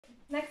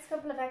Next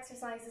couple of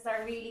exercises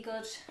are really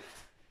good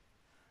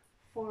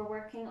for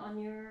working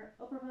on your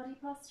upper body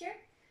posture.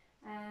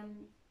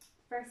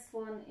 First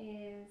one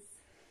is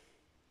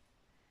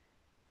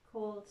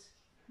called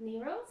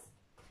knee rolls,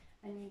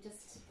 and you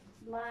just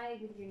lie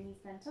with your knees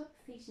bent up,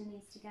 feet and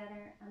knees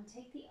together, and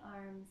take the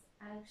arms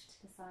out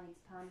to the sides,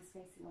 palms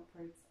facing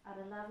upwards at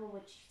a level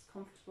which is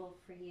comfortable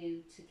for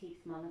you to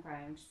keep them on the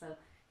ground. So it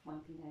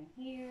might be down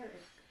here,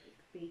 it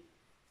could be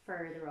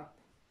further up.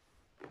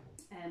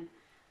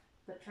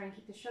 But try and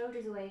keep the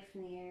shoulders away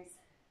from the ears.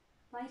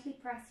 Lightly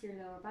press your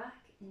lower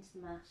back into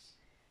the mat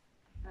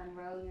and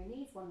roll your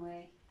knees one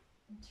way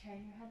and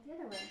turn your head the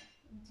other way.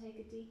 And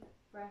take a deep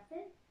breath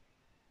in.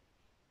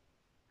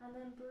 And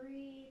then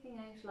breathing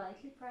out,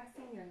 lightly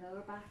pressing your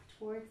lower back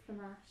towards the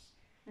mat,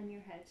 and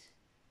your head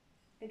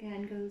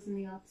again goes in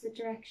the opposite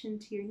direction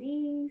to your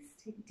knees.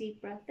 Take a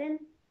deep breath in.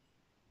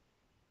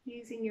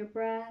 Using your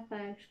breath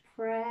out,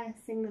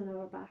 pressing the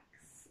lower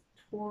backs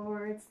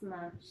towards the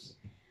mat.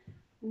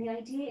 And the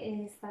idea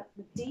is that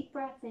the deep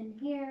breath in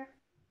here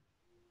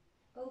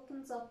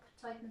opens up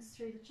tightness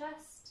through the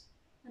chest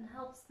and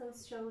helps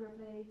those shoulder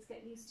blades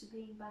get used to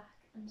being back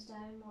and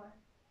down more.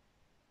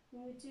 We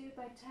would do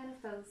about 10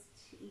 of those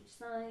to each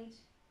side.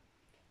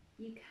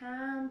 You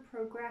can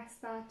progress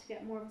that to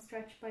get more of a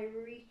stretch by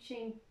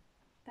reaching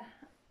the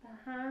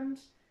hand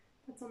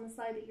that's on the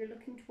side that you're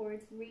looking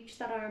towards. Reach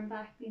that arm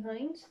back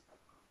behind.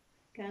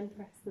 Again,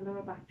 press the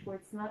lower back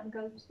towards the mat and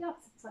go to the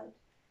opposite side.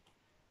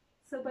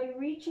 So by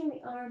reaching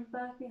the arm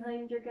back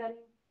behind, you're getting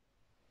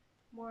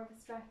more of a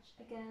stretch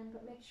again,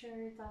 but make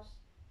sure that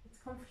it's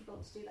comfortable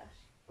to do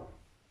that.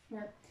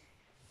 Now,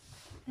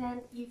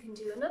 then you can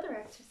do another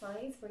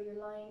exercise where you're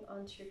lying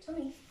onto your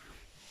tummy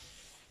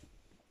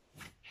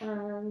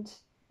and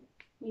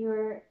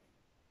you're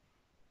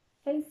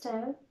face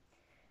down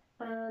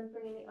and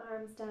bringing the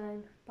arms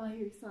down by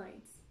your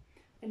sides.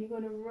 And you're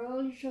going to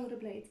roll your shoulder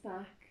blades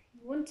back.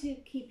 You want to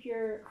keep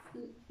your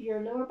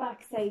lower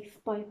back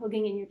safe by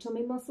hugging in your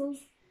tummy muscles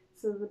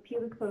so the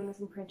pubic bone is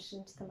imprinted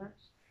into the mat.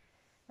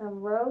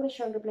 And roll the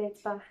shoulder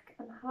blades back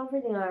and hover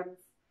the arms.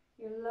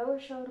 Your lower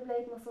shoulder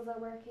blade muscles are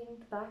working,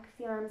 the back of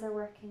the arms are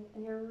working,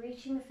 and you're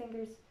reaching the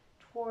fingers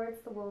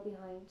towards the wall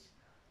behind.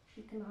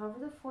 You can hover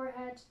the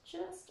forehead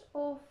just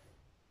off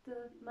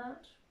the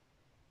mat.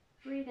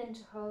 Breathe in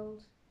to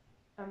hold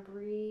and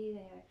breathe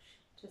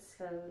out to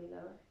slowly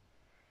lower.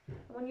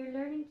 And when you're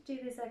learning to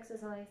do this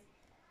exercise,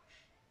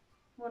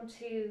 want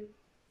to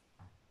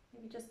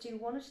maybe just do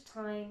one at a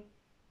time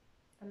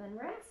and then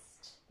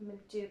rest, and maybe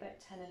do about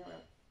 10 in a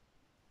row.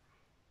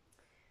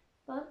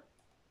 But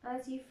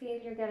as you feel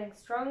you're getting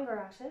stronger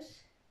at it,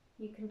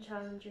 you can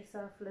challenge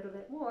yourself a little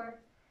bit more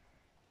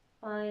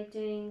by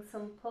doing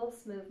some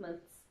pulse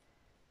movements.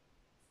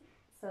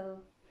 So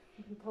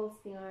you can pulse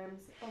the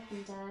arms up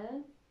and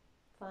down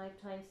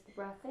 5 times for the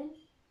breath in,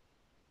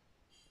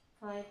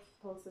 5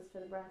 pulses for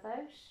the breath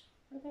out,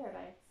 or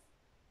thereabouts.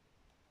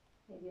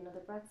 Maybe another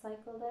breath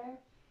cycle there.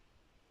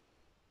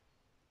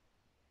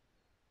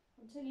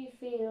 Until you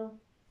feel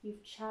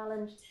you've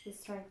challenged the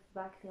strength of the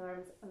back of the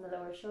arms and the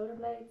lower shoulder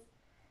blades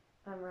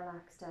and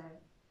relax down.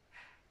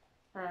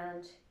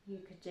 And you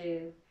could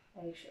do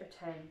 8 or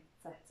 10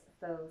 sets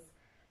of those.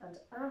 And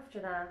after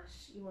that,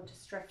 you want to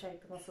stretch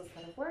out the muscles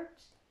that have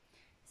worked.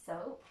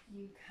 So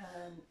you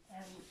can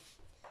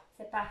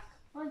sit back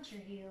onto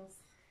your heels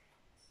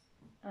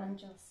and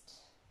just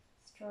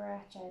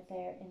stretch out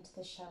there into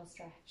the shell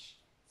stretch.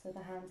 So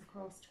the hands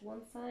across to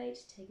one side,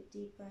 take a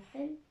deep breath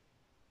in,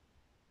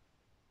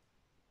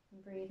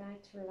 and breathe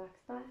out to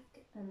relax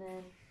back, and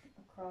then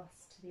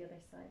across to the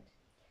other side.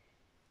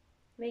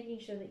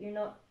 Making sure that you're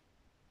not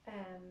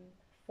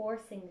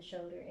forcing the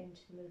shoulder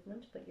into the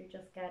movement, but you're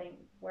just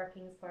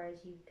working as far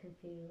as you can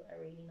feel a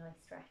really nice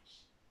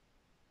stretch.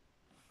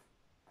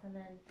 And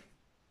then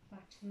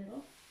back to the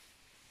middle,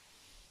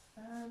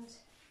 and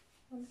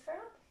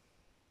uncurl.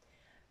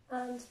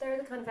 And they're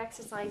the kind of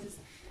exercises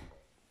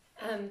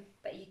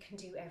that you can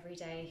do every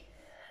day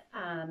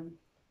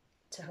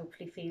to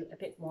hopefully feel a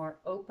bit more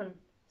open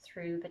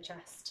through the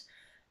chest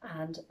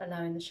and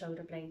allowing the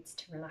shoulder blades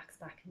to relax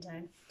back and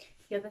down.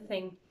 The other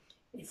thing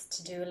is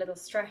to do a little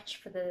stretch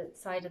for the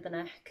side of the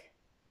neck,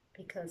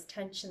 because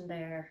tension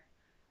there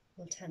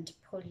will tend to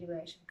pull you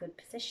out of a good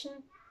position.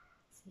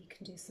 So you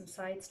can do some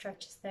side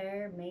stretches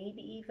there,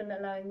 maybe even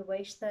allowing the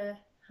weight of the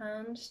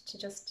hand to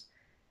just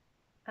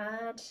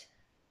add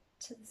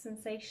to the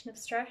sensation of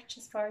stretch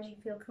as far as you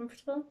feel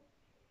comfortable.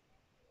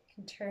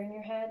 You can turn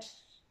your head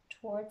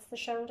towards the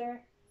shoulder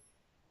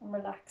and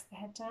relax the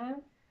head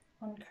down,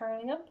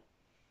 uncurling up,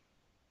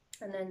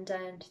 and then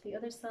down to the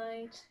other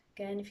side.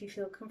 Again, if you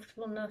feel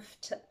comfortable enough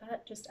to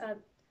just add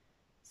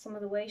some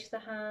of the weight of the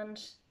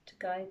hand to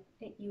guide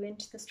you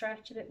into the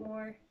stretch a bit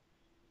more.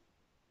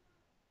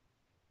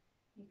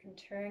 You can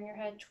turn your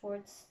head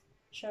towards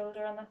the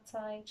shoulder on that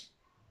side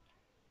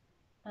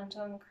and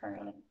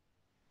uncurling,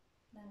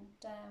 then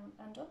down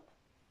and up.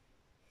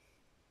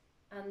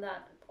 And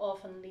that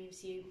often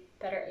leaves you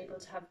better able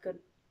to have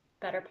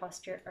better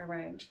posture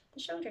around the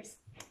shoulders.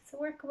 So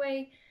work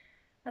away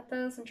at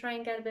those and try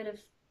and get a bit of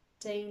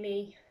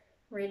daily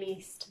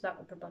release to that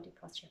upper body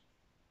posture.